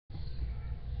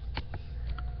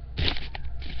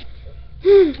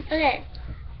Okay.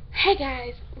 Hey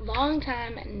guys, long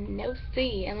time no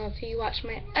see, unless you watch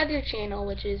my other channel,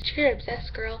 which is Cheer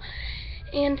Obsessed Girl.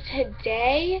 And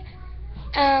today,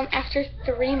 after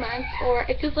 3 months, or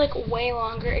it feels like way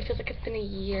longer, it feels like it's been a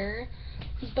year,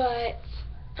 but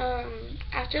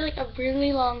after like a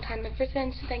really long time, ever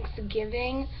since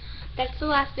Thanksgiving, that's the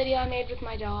last video I made with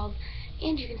my dolls,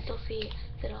 and you can still see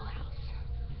the dollhouse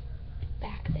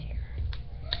back there.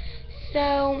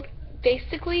 So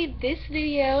basically this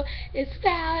video is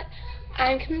about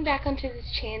I'm coming back onto this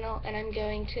channel and I'm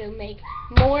going to make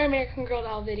more American Girl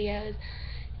doll videos,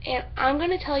 and I'm going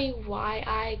to tell you why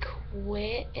I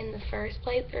quit in the first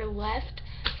place, or left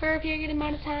for a period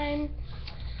amount of time.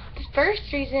 The first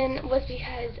reason was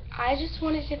because I just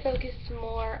wanted to focus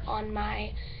more on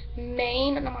my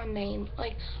main, not my main,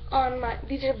 like on my,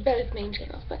 these are both main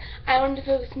channels, but I wanted to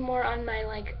focus more on my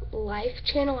like life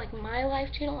channel, like my life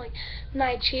channel, like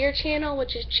my cheer channel,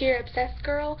 which is Cheer Obsessed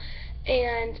Girl.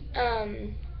 And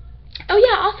oh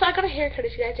yeah, also I got a haircut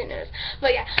if you guys didn't notice.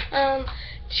 But yeah,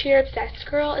 Cheer Obsessed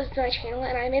Girl is my channel,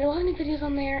 and I made a lot of new videos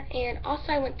on there. And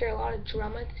also I went through a lot of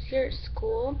drama this year at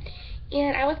school,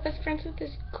 and I was best friends with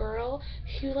this girl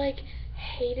who like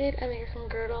hated American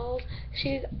Girl dolls.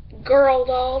 She's girl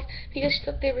dolls because she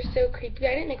thought they were so creepy.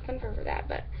 I didn't make fun of her for that,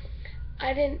 but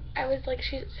I was like,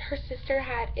 her sister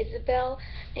had Isabel,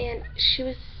 and she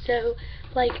was so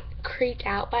like creeped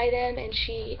out by them, and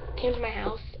she came to my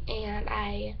house, and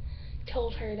I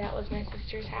told her that was my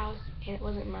sister's house and it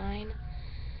wasn't mine.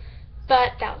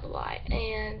 But that was a lie.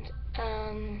 And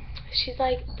she's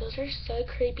like, those are so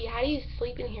creepy. How do you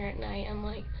sleep in here at night? I'm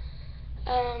like,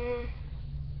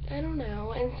 I don't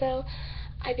know. And so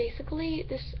I basically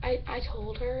I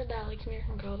told her that I like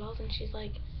American Girl dolls, and she's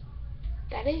like,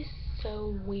 that is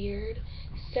so weird.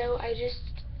 So I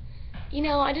just,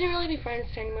 I didn't really be friends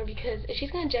with her anymore, because if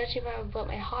she's gonna judge me by what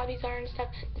my hobbies are and stuff,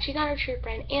 she's not a true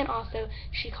friend. And also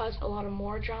she caused a lot of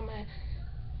more drama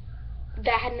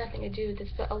that had nothing to do with this,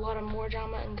 but a lot of more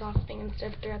drama and gossiping and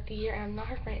stuff throughout the year, and I'm not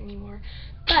her friend anymore.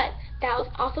 But that was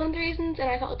also one of the reasons, and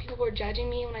I felt like people were judging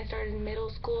me when I started in middle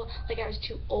school, like I was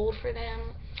too old for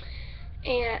them,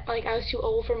 and like I was too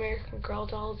old for American Girl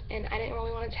dolls, and I didn't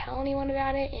really want to tell anyone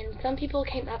about it. And some people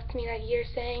came up to me that year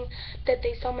saying that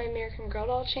they saw my American Girl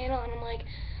doll channel, and I'm like,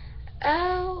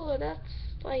 oh, that's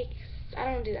like, I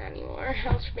don't do that anymore.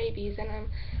 I was for babies, and I'm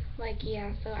like,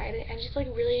 yeah, so I just like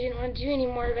really didn't want to do any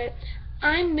more of it.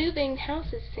 I'm moving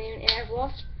houses soon, and I've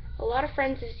lost a lot of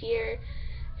friends this year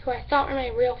who I thought were my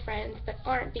real friends, but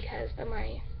aren't because of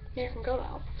my American Girl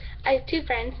doll. I have two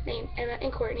friends named Emma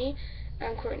and Courtney.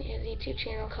 Courtney has a YouTube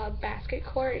channel called Basket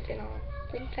Court, and I'll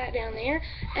link that down there.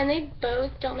 And they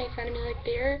both don't make fun of me, like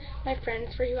they're my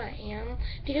friends for who I am,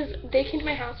 because they came to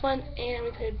my house once and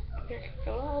we played American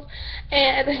Girl dolls,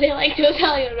 and they like to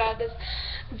tell you about this.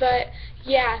 But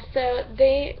yeah, so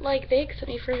they accept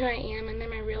me for who I am, and they're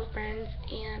my real friends.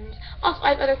 And also I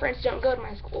have other friends who don't go to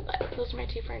my school, but those are my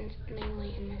two friends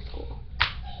mainly in my school.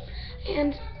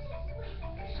 And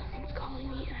someone's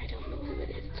calling me, and I don't know who it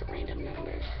is. It's a random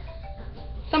number.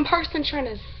 Some person trying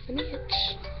to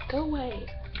snitch. Go away.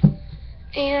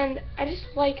 And I just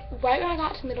like, right when I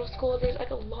got to middle school, there's like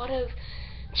a lot of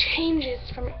changes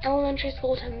from elementary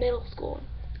school to middle school.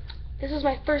 This was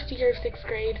my first year of 6th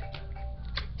grade.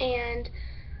 And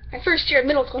my first year of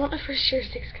middle school, not my first year of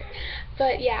 6th grade.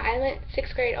 But yeah, I went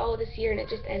 6th grade all of this year, and it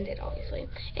just ended, obviously.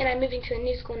 And I'm moving to a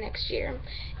new school next year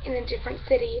in a different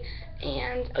city,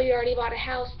 and we already bought a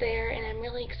house there, and I'm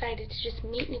really excited to just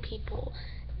meet new people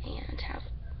and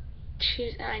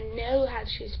I know how to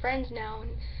choose friends now,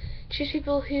 and choose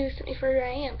people who set me for who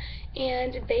I am.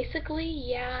 And basically,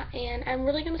 yeah, and I'm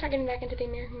really going to start getting back into the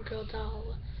American Girl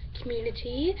doll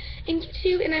community in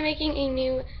YouTube, and I'm making a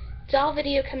new doll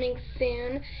video coming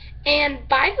soon. And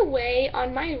by the way,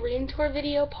 on my room tour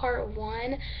video part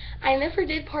 1, I never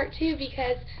did part 2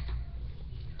 because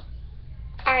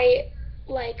I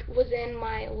was in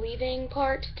my leaving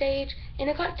part stage, and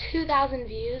it got 2,000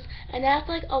 views, and that's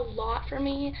like a lot for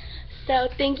me. So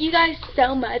thank you guys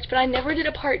so much, but I never did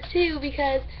a part 2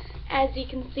 because, as you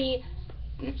can see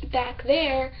back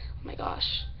there, oh my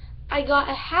gosh, I got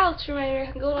a house for my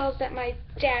American Girl dolls that my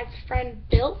dad's friend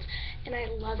built, and I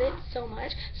love it so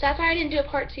much. So that's why I didn't do a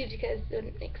part 2, because it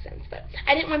wouldn't make sense. But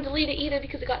I didn't want to delete it either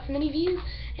because it got so many views.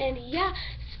 And yeah,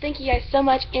 so thank you guys so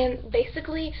much. And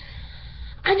basically,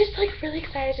 I'm just like really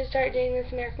excited to start doing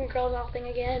this American Girl doll thing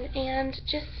again, and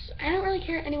just, I don't really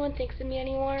care what anyone thinks of me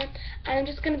anymore. I'm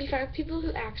just going to be friends with people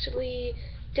who actually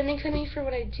to make fun of me for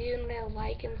what I do and what I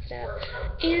like and stuff.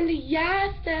 And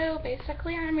yeah, so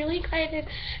basically I'm really excited,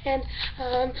 and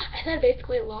I said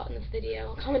basically a lot in this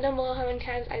video. Comment down below how many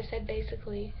times I said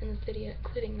basically in this video,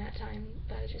 including that time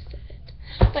that I just said it.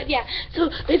 But yeah, so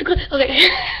basically, okay.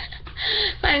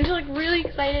 But I'm just like really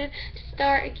excited to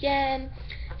start again,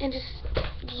 and just,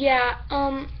 yeah,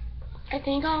 I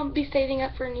think I'll be saving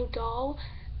up for a new doll,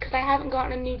 because I haven't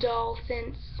gotten a new doll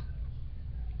since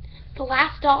the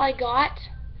last doll I got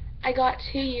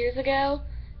 2 years ago.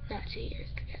 Not 2 years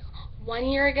ago. 1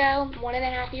 year ago.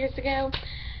 1.5 years ago.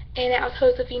 And that was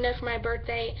Josefina for my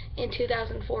birthday in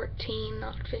 2014,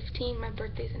 not 15. My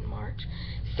birthday's in March.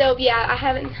 So yeah, I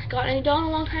haven't gotten a new doll in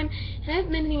a long time. And I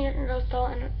haven't been to the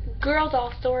American Girl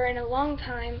doll store in a long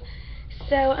time.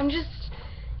 So I'm just,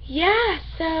 yeah,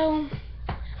 so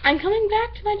I'm coming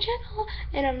back to my channel,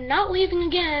 and I'm not leaving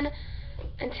again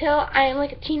until I am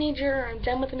like a teenager or I'm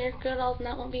done with American Girl dolls, and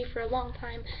that won't be for a long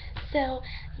time. So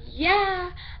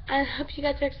yeah, I hope you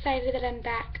guys are excited that I'm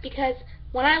back, because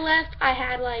when I left I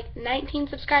had like 19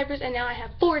 subscribers and now I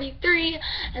have 43,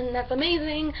 and that's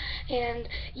amazing. And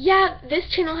yeah, this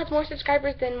channel has more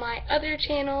subscribers than my other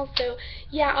channel, so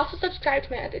yeah, also subscribe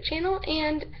to my other channel.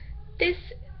 And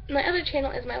my other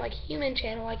channel is my like human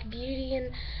channel, like beauty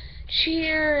and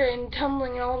cheer and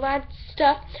tumbling and all that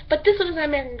stuff, but this one is my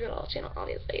American Girl doll channel,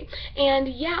 obviously. And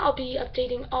yeah, I'll be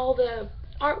updating all the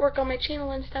artwork on my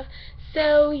channel and stuff.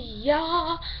 So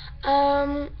yeah,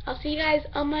 I'll see you guys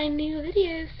on my new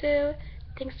videos. So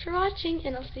thanks for watching,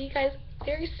 and I'll see you guys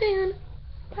very soon.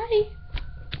 Bye.